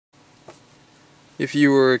If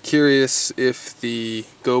you were curious if the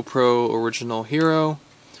GoPro Original Hero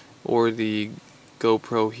or the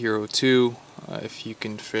GoPro Hero 2, if you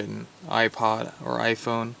can fit an iPod or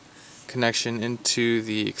iPhone connection into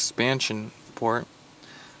the expansion port,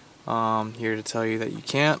 here to tell you that you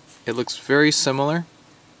can't. It looks very similar.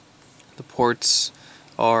 The ports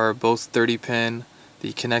are both 30 pin.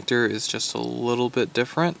 The connector is just a little bit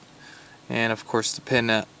different. And of course the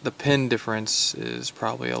pin difference is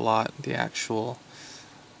probably a lot, the actual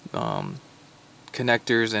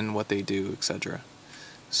connectors and what they do, etc.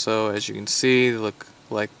 So as you can see, they look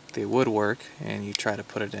like they would work, and you try to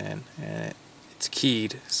put it in and it's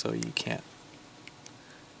keyed so you can't,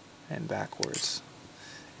 and backwards.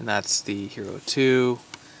 And that's the Hero 2,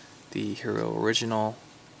 the Hero Original.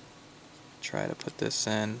 Try to put this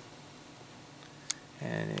in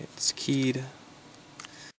and it's keyed.